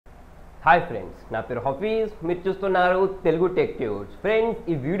Hi friends, నా పేరు హఫీజ్. మీరు చూస్తున్నారు తెలుగు టెక్ ట్యూబ్స్. ఫ్రెండ్స్,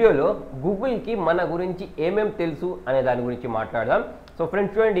 ఈ వీడియోలో గూగుల్కి మన గురించి ఏమేమి తెలుసు అనే దాని గురించి మాట్లాడదాం. సో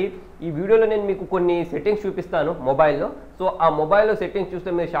ఫ్రెండ్స్ చూడండి, ఈ వీడియోలో నేను మీకు కొన్ని సెట్టింగ్స్ చూపిస్తాను మొబైల్లో. సో ఆ మొబైల్లో సెట్టింగ్స్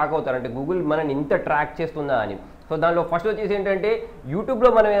చూస్తే మీరు షాక్ అవుతారు, అంటే గూగుల్ మనని ఇంత ట్రాక్ చేస్తుందా అని. సో దానిలో ఫస్ట్ వచ్చేసి ఏంటంటే, యూట్యూబ్లో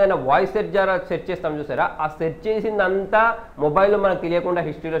మనం ఏదైనా వాయిస్ సెర్చ్ ద్వారా సెర్చ్ చేస్తాం చూసారా, ఆ సెర్చ్ చేసిందంతా మొబైల్లో మనకు తెలియకుండా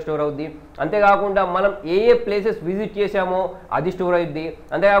హిస్టరీలో స్టోర్ అవుద్ది. అంతేకాకుండా మనం ఏ ప్లేసెస్ విజిట్ చేసామో అది స్టోర్ అవుద్ది.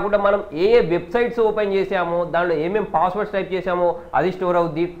 అంతేకాకుండా మనం ఏ వెబ్సైట్స్ ఓపెన్ చేసామో, దాంట్లో ఏమేమి పాస్వర్డ్స్ టైప్ చేసామో అది స్టోర్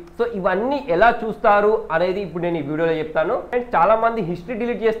అవుద్ది. సో ఇవన్నీ ఎలా చూస్తారు అనేది ఇప్పుడు నేను ఈ వీడియోలో చెప్తాను. అండ్ చాలా మంది హిస్టరీ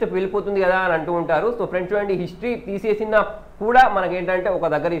డిలీట్ చేస్తే వెళ్ళిపోతుంది కదా అని అంటూ ఉంటారు. సో ఫ్రెండ్స్ చూడండి, హిస్టరీ తీసేసిన కూడా మనకేంటంటే ఒక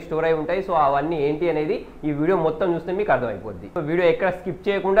దగ్గర స్టోర్ అయి ఉంటాయి. సో అవన్నీ ఏంటి అనేది ఈ వీడియో మొత్తం చూస్తే మీకు అర్థమైపోద్ది. సో వీడియో ఎక్కడ స్కిప్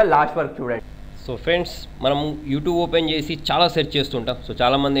చేయకుండా లాస్ట్ వరకు చూడండి. సో ఫ్రెండ్స్, మనం యూట్యూబ్ ఓపెన్ చేసి చాలా సెర్చ్ చేస్తుంటాం. సో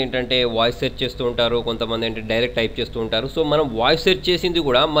చాలామంది ఏంటంటే వాయిస్ సెర్చ్ చేస్తూ ఉంటారు, కొంతమంది ఏంటంటే డైరెక్ట్ టైప్ చేస్తూ ఉంటారు. సో మనం వాయిస్ సెర్చ్ చేసింది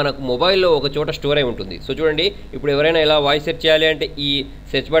కూడా మనకు మొబైల్లో ఒక చోట స్టోర్ అయి ఉంటుంది. సో చూడండి, ఇప్పుడు ఎవరైనా ఇలా వాయిస్ సెర్చ్ చేయాలి అంటే ఈ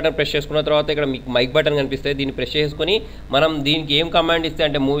సెర్చ్ బటన్ ప్రెస్ చేసుకున్న తర్వాత ఇక్కడ మీకు మైక్ బటన్ కనిపిస్తుంది. దీన్ని ప్రెస్ చేసుకొని మనం దీనికి ఏం కమాండ్ ఇస్తే,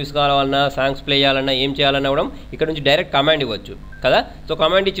 అంటే మూవీస్ కావాలన్నా, సాంగ్స్ ప్లే చేయాలన్నా, ఏం చేయాలన్నా కూడా ఇక్కడ నుంచి డైరెక్ట్ కమాండ్ ఇవ్వచ్చు కదా. సో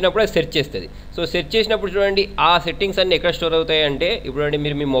కమాండ్ ఇచ్చినప్పుడు అది సెర్చ్ చేస్తుంది. సో సెర్చ్ చేసినప్పుడు చూడండి, ఆ సెట్టింగ్స్ అన్ని ఎక్కడ స్టోర్ అవుతాయి అంటే, ఇప్పుడు అంటే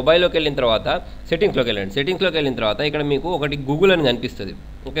మీరు మీ మొబైల్లోకి వెళ్ళిన తర్వాత సెట్టింగ్స్లోకి వెళ్ళండి. సెట్టింగ్స్లోకి వెళ్ళిన తర్వాత ఇక్కడ మీకు ఒకటి గూగుల్ అని కనిపిస్తుంది.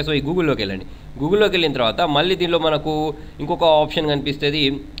 ఓకే, సో ఈ గూగుల్లోకి వెళ్ళండి. గూగుల్లోకి వెళ్ళిన తర్వాత మళ్ళీ దీనిలో మనకు ఇంకొక ఆప్షన్ కనిపిస్తుంది.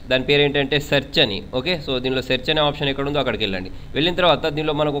 దాని పేరు ఏంటంటే సెర్చ్ అని. ఓకే, సో దీనిలో సెర్చ్ అనే ఆప్షన్ ఎక్కడ ఉందో అక్కడికి వెళ్ళండి. వెళ్ళిన తర్వాత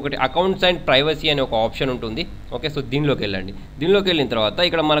దీనిలో మనకు ఒకటి అకౌంట్స్ అండ్ ప్రైవసీ అనే ఒక ఆప్షన్ ఉంటుంది. ఓకే, సో దీనిలోకి వెళ్ళండి. దీనిలోకి వెళ్ళిన తర్వాత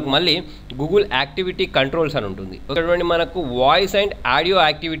ఇక్కడ మనకు మళ్ళీ గూగుల్ యాక్టివిటీ కంట్రోల్స్ అని ఉంటుంది. ఇక్కడ మనకు వాయిస్ అండ్ ఆడియో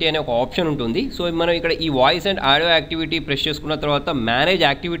యాక్టివిటీ అనే ఒక ఆప్షన్ ఉంటుంది. సో మనం ఇక్కడ ఈ voice and audio activity press చేసుకున్న తర్వాత మేనేజ్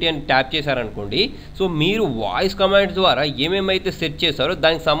యాక్టివిటీ అని ట్యాప్ చేశారనుకోండి, సో మీరు వాయిస్ కమాండ్స్ ద్వారా ఏమేమైతే సెర్చ్ చేశారో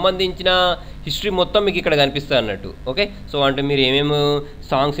దానికి సంబంధించిన హిస్టరీ మొత్తం మీకు ఇక్కడ కనిపిస్తుంది అన్నట్టు. ఓకే, సో అంటే మీరు ఏమేమి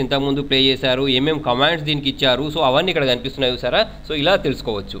సాంగ్స్ ఇంతకుముందు ప్లే చేశారు, ఏమేమి కమాండ్స్ దీనికి ఇచ్చారు, సో అవన్నీ ఇక్కడ కనిపిస్తున్నాయి చూసారా. సో ఇలా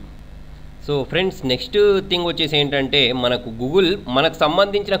తెలుసుకోవచ్చు. సో ఫ్రెండ్స్, నెక్స్ట్ థింగ్ వచ్చేసి ఏంటంటే, మనకు గూగుల్ మనకు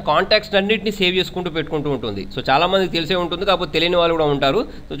సంబంధించిన కాంటాక్ట్స్ అన్నింటినీ సేవ్ చేసుకుంటూ పెట్టుకుంటూ ఉంటుంది. సో చాలామందికి తెలిసే ఉంటుంది, కాకపోతే తెలియని వాళ్ళు కూడా ఉంటారు.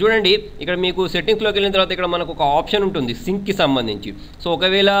 సో చూడండి, ఇక్కడ మీకు సెట్టింగ్స్లోకి వెళ్ళిన తర్వాత ఇక్కడ మనకు ఒక ఆప్షన్ ఉంటుంది సింక్కి సంబంధించి. సో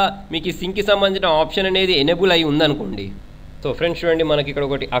ఒకవేళ మీకు ఈ సింక్కి సంబంధించిన ఆప్షన్ అనేది ఎనేబుల్ అయి ఉందనుకోండి. సో ఫ్రెండ్స్ చూడండి, మనకి ఇక్కడ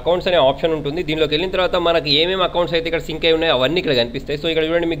ఒకటి అకౌంట్స్ అనే ఆప్షన్ ఉంటుంది. దీనిలోకి వెళ్ళిన తర్వాత మనకి ఏమేమి అకౌంట్స్ అయితే ఇక్కడ సింక్ అయి ఉన్నాయో అవన్నీ ఇక్కడ కనిపిస్తాయి. సో ఇక్కడ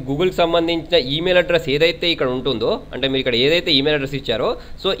చూడండి, మీకు గూగుల్కి సంబంధించిన ఈమెయిల్ అడ్రస్ ఏదైతే ఇక్కడ ఉంటుందో, అంటే మీరు ఇక్కడ ఏదైతే ఈమెయిల్ అడ్రస్ ఇచ్చారో,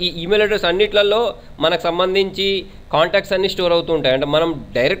 సో ఈ ఈమెయిల్ అడ్రస్ అన్నిట్లలో మనకు సంబంధించి కాంటాక్ట్స్ అన్ని స్టోర్ అవుతూ ఉంటాయి. అంటే మనం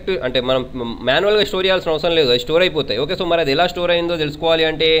డైరెక్ట్, అంటే మనం మాన్యువల్గా స్టోర్ చేయాల్సిన అవసరం లేదు, అది స్టోర్ అయిపోతాయి. ఓకే, సో మరి అది ఎలా స్టోర్ అయిందో తెలుసుకోవాలి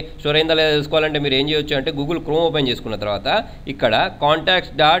అంటే, స్టోర్ అయిందా లేదా తెలుసుకోవాలంటే మీరు ఏం చేయొచ్చు అంటే, గూగుల్ క్రోమ్ ఓపెన్ చేసుకున్న తర్వాత ఇక్కడ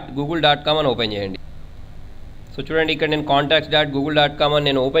contacts.google.com అని ఓపెన్ చేయండి. సో చూడండి, ఇక్కడ నేను contacts.google.com అని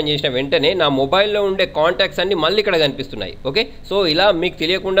నేను ఓపెన్ చేసిన వెంటనే నా మొబైల్లో ఉండే కాంటాక్ట్స్ అన్ని మళ్ళీ ఇక్కడ కనిపిస్తున్నాయి. ఓకే, సో ఇలా మీకు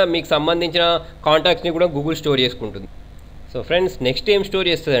తెలియకుండా మీకు సంబంధించిన కాంటాక్ట్స్ని కూడా గూగుల్ స్టోర్ చేసుకుంటుంది. సో ఫ్రెండ్స్, నెక్స్ట్ ఏం స్టోర్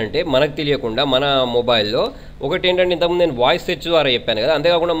చేస్తుందంటే, మనకు తెలియకుండా మన మొబైల్లో ఒకటి ఏంటంటే, ఇంతకుముందు నేను వాయిస్ సెర్చ్ ద్వారా చెప్పాను కదా,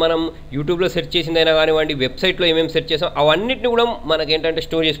 అంతేకాకుండా మనం యూట్యూబ్లో సెర్చ్ చేసిందైనా కానివ్వండి, వెబ్సైట్లో ఏమేమి సెర్చ్ చేసాం అవన్నింటిని కూడా మనకి ఏంటంటే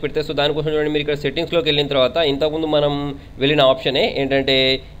స్టోర్ చేసి పెడతాయి. సో దానికోసం చూడండి, మీరు ఇక్కడ సెట్టింగ్స్లోకి వెళ్ళిన తర్వాత ఇంతకుముందు మనం వెళ్ళిన ఆప్షనే ఏంటంటే,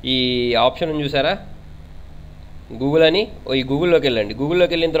 ఈ ఆప్షన్ చూసారా గూగుల్ అని, ఈ గూగుల్లోకి వెళ్ళండి.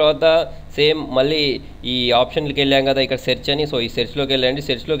 గూగుల్లోకి వెళ్ళిన తర్వాత సేమ్ మళ్ళీ ఈ ఆప్షన్కి వెళ్ళాం కదా, ఇక్కడ సెర్చ్ అని. సో ఈ సెర్చ్లోకి వెళ్ళండి.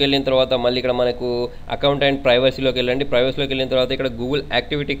 సెర్చ్లోకి వెళ్ళిన తర్వాత మళ్ళీ ఇక్కడ మనకు అకౌంట్ అండ్ ప్రైవసీలోకి వెళ్ళండి. ప్రైవసీలోకి వెళ్ళిన తర్వాత ఇక్కడ గూగుల్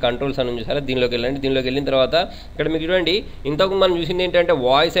యాక్టివిటీ కంట్రోల్స్ అని చూసారా, దీనిలోకి వెళ్ళండి. దీనిలోకి వెళ్ళిన తర్వాత ఇక్కడ మీకు చూడండి, ఇంతకు మనం చూసింది ఏంటంటే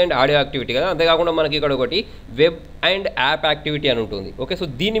వాయిస్ అండ్ ఆడియో యాక్టివిటీ కదా, అంతేకాకుండా మనకి ఇక్కడ ఒకటి వెబ్ అండ్ యాప్ యాక్టివిటీ అని ఉంటుంది. ఓకే, సో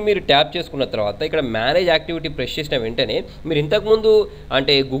దీన్ని మీరు ట్యాప్ చేసుకున్న తర్వాత ఇక్కడ మేనేజ్ యాక్టివిటీ ప్రెస్ చేసిన వెంటనే మీరు ఇంతకుముందు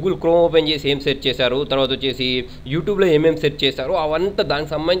అంటే గూగుల్ క్రోమ్ ఓపెన్ చేసి ఏం సెర్చ్ చేశారు, తర్వాత వచ్చేసి యూట్యూబ్లో ఏమేమి సెర్చ్ చేశారో అవంతా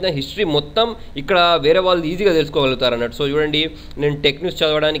దానికి సంబంధించిన హిస్టరీ మొత్తం ఇక్కడ వేరే వాళ్ళు ఈజీగా తెలుసుకోగలుగుతారు అన్నట్టు. సో చూడండి, నేను టెక్ న్యూస్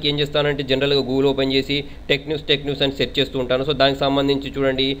చదవడానికి ఏం చేస్తానంటే, జనరల్గా గూగుల్ ఓపెన్ చేసి టెక్ న్యూస్ అని సెర్చ్ చేస్తూ ఉంటాను. సో దానికి సంబంధించి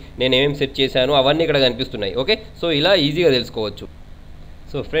చూడండి, నేను ఏమేమి సెర్చ్ చేశాను అవన్నీ ఇక్కడ కనిపిస్తున్నాయి. ఓకే, సో ఇలా ఈజీగా తెలుసుకోవచ్చు.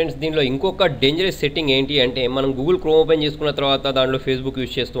 సో ఫ్రెండ్స్, దీనిలో ఇంకొక డేంజరస్ సెట్టింగ్ ఏంటి అంటే, మనం గూగుల్ క్రోమ్ ఓపెన్ చేసుకున్న తర్వాత దాంట్లో ఫేస్బుక్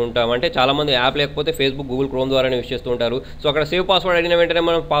యూస్ చేస్తూ ఉంటాం. అంటే చాలామంది యాప్ లేకపోతే ఫేస్బుక్ గూగుల్ క్రోమ్ ద్వారానే యూస్ చేస్తూ ఉంటారు. సో అక్కడ సేవ్ పాస్వర్డ్ అడిగిన వెంటనే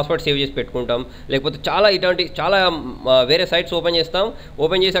మనం పాస్వర్డ్ సేవ్ చేసి పెట్టుకుంటాం. లేకపోతే చాలా వేరే సైట్స్ ఓపెన్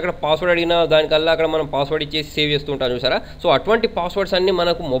చేసి అక్కడ పాస్వర్డ్ అడిగిన దానికల్లా అక్కడ మనం పాస్వర్డ్ ఇచ్చేసి సేవ్ చేస్తూ ఉంటాం చూసారా. సో అటువంటి పాస్వర్డ్స్ అన్నీ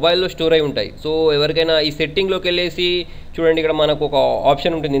మనకు మొబైల్లో స్టోర్ అయి ఉంటాయి. సో ఎవరికైనా ఈ సెట్టింగ్లోకి వెళ్ళేసి చూడండి, ఇక్కడ మనకు ఒక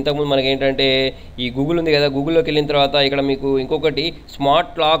ఆప్షన్ ఉంటుంది. ఇంతకుముందు మనకి ఏంటంటే ఈ గూగుల్ ఉంది కదా, గూగుల్లోకి వెళ్ళిన తర్వాత ఇక్కడ మీకు ఇంకొకటి స్మార్ట్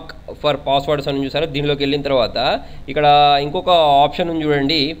లాక్ ఫర్ పాస్వర్డ్స్ అని చూసారా. దీనిలోకి వెళ్ళిన తర్వాత ఇక్కడ ఇంకొక ఆప్షన్ ఉంది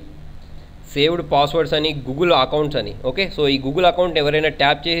చూడండి, సేవ్డ్ పాస్వర్డ్స్ అని, గూగుల్ అకౌంట్స్ అని. ఓకే, సో ఈ గూగుల్ అకౌంట్ ఎవరైనా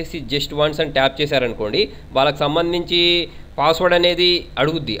ట్యాప్ చేసి జస్ట్ వన్స్ అని ట్యాప్ చేశారనుకోండి, వాళ్ళకి సంబంధించి పాస్వర్డ్ అనేది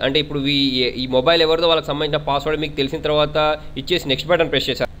అడుగుద్ది. అంటే ఇప్పుడు ఈ మొబైల్ ఎవరిదో వాళ్ళకి సంబంధించిన పాస్వర్డ్ మీకు తెలిసిన తర్వాత ఇచ్చేసి నెక్స్ట్ బటన్ ప్రెస్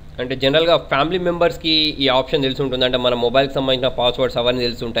చేశారు. అంటే జనరల్గా ఫ్యామిలీ మెంబర్స్కి ఈ ఆప్షన్ తెలిసి ఉంటుంది. అంటే మన మొబైల్కి సంబంధించిన పాస్వర్డ్స్ అవన్నీ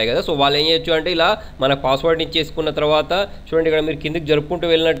తెలిసి ఉంటాయి కదా. సో వాళ్ళు ఏం చేయొచ్చు అంటే ఇలా మన పాస్వర్డ్ని ఇచ్చేసుకున్న తర్వాత చూడండి ఇక్కడ మీరు కిందకి జరుపుకుంటూ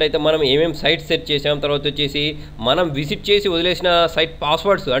వెళ్ళినట్టయితే మనం ఏమేమి సైట్ సెర్చ్ చేసాం, తర్వాత వచ్చేసి మనం విజిట్ చేసి వదిలేసిన సైట్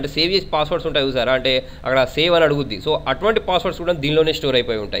పాస్వర్డ్స్ అంటే సేవ్ చేసి పాస్వర్డ్స్ ఉంటాయి చూసారా, అంటే అక్కడ సేవ్ అని అడుగుద్ది. సో అటువంటి పాస్వర్డ్స్ కూడా దీనిలోనే స్టోర్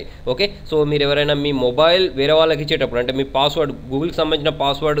అయిపోయి ఉంటాయి. ఓకే, సో మీరు ఎవరైనా మీ మొబైల్ వేరే వాళ్ళకి ఇచ్చేటప్పుడు అంటే మీ పాస్వర్డ్ గూగుల్కి సంబంధించిన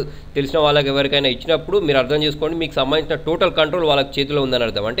పాస్వర్డ్ తెలిసిన వాళ్ళకి ఎవరికైనా ఇచ్చినప్పుడు మీరు అర్థం చేసుకోండి మీకు సంబంధించిన టోటల్ కంట్రోల్ వాళ్ళకి చేతిలో ఉందని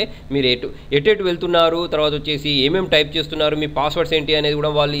అర్థం. అంటే మీరు ఎటు వెళ్తున్నారు, తర్వాత వచ్చేసి ఏమేమి టైప్ చేస్తున్నారు, మీ పాస్వర్డ్స్ ఏంటి అనేది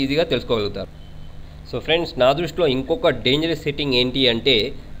కూడా వాళ్ళు ఈజీగా తెలుసుకోగలుగుతారు. సో ఫ్రెండ్స్, నా దృష్టిలో ఇంకొక డేంజరస్ సెట్టింగ్ ఏంటి అంటే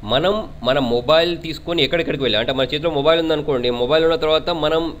మనం మన మొబైల్ తీసుకొని ఎక్కడికి వెళ్ళాం అంటే మన చేతిలో మొబైల్ ఉందనుకోండి, మొబైల్ ఉన్న తర్వాత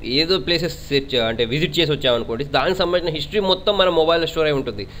మనం ఏదో ప్లేసెస్ సెర్చ్ అంటే విజిట్ చేసి వచ్చామనుకోండి, దానికి సంబంధించిన హిస్టరీ మొత్తం మన మొబైల్లో స్టోర్ అయి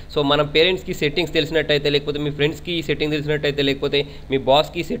ఉంటుంది. సో మన పేరెంట్స్కి సెట్టింగ్స్ తెలిసినట్టయితే, లేకపోతే మీ ఫ్రెండ్స్కి సెట్టింగ్ తెలిసినట్టయితే, లేకపోతే మీ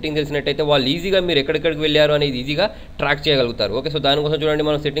బాస్కి సెట్టింగ్ తెలిసినట్టయితే వాళ్ళు ఈజీగా మీరు ఎక్కడికి వెళ్ళారు అనేది ఈజీగా ట్రాక్ చేయగలుగుతారు. ఓకే, సో దానికోసం చూడండి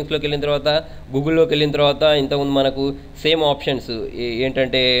మనం సెట్టింగ్స్లోకి వెళ్ళిన తర్వాత, గూగుల్లోకి వెళ్ళిన తర్వాత ఇంతకుముందు మనకు సేమ్ ఆప్షన్స్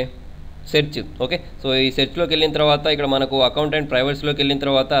ఏంటంటే సెర్చ్. ఓకే, సో ఈ సెర్చ్లోకి వెళ్ళిన తర్వాత ఇక్కడ మనకు అకౌంట్ అండ్ ప్రైవసీలోకి వెళ్ళిన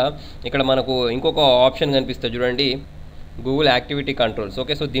తర్వాత ఇక్కడ మనకు ఇంకొక ఆప్షన్ కనిపిస్తుంది చూడండి, Google activity controls.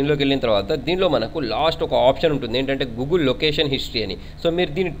 Okay, so దీనిలోకి వెళ్ళిన తర్వాత దీనిలో మనకు లాస్ట్ ఒక ఆప్షన్ ఉంటుంది ఏంటంటే గూగుల్ లొకేషన్ హిస్టరీ అని. సో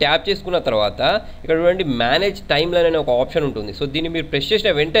మీరు దీన్ని ట్యాప్ చేసుకున్న తర్వాత ఇక్కడ చూడండి మేనేజ్ టైమ్ లైన్ అనే ఒక ఆప్షన్ ఉంటుంది. సో దీన్ని మీరు ప్రెస్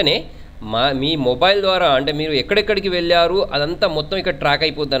చేసిన వెంటనే మీ మొబైల్ ద్వారా అంటే మీరు ఎక్కడెక్కడికి వెళ్ళారు అదంతా మొత్తం ఇక్కడ ట్రాక్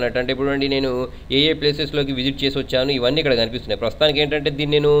అయిపోద్ది అన్నట్టు. అంటే ఇప్పుడు నేను ఏ ప్లేసెస్లోకి విజిట్ చేసి వచ్చాను ఇవన్నీ ఇక్కడ కనిపిస్తున్నాయి. ప్రస్తుతానికి ఏంటంటే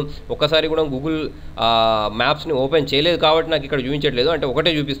దీన్ని నేను ఒకసారి కూడా గూగుల్ మ్యాప్స్ని ఓపెన్ చేయలేదు కాబట్టి నాకు ఇక్కడ చూపించట్లేదు, అంటే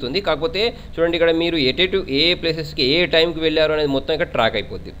ఒకటే చూపిస్తుంది. కాకపోతే చూడండి ఇక్కడ మీరు ఏ ప్లేసెస్కి ఏ టైంకి వెళ్ళారు అనేది మొత్తం ఇక్కడ ట్రాక్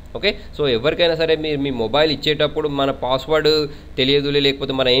అయిపోద్ది. ఓకే, సో ఎవరికైనా సరే మీరు మీ మొబైల్ ఇచ్చేటప్పుడు మన పాస్వర్డ్ తెలియదులే,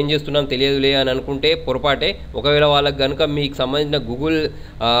 లేకపోతే మనం ఏం చేస్తున్నాం తెలియదులే అని అనుకుంటే పొరపాటే. ఒకవేళ వాళ్ళకి కనుక మీకు సంబంధించిన గూగుల్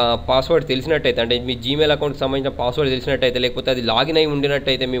పాస్వర్డ్ తెలిసినట్టయితే అంటే మీ జీమెయిల్ అకౌంట్కి సంబంధించిన పాస్వర్డ్ తెలిసినట్టయితే, లేకపోతే అది లాగిన్ అయి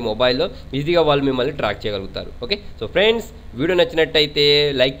ఉండినట్టయితే మీ మొబైల్లో ఈజీగా వాళ్ళు మిమ్మల్ని ట్రాక్ చేయగలుగుతారు. ఓకే, సో ఫ్రెండ్స్ వీడియో నచ్చినట్టయితే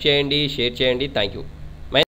లైక్ చేయండి, షేర్ చేయండి. Thank you.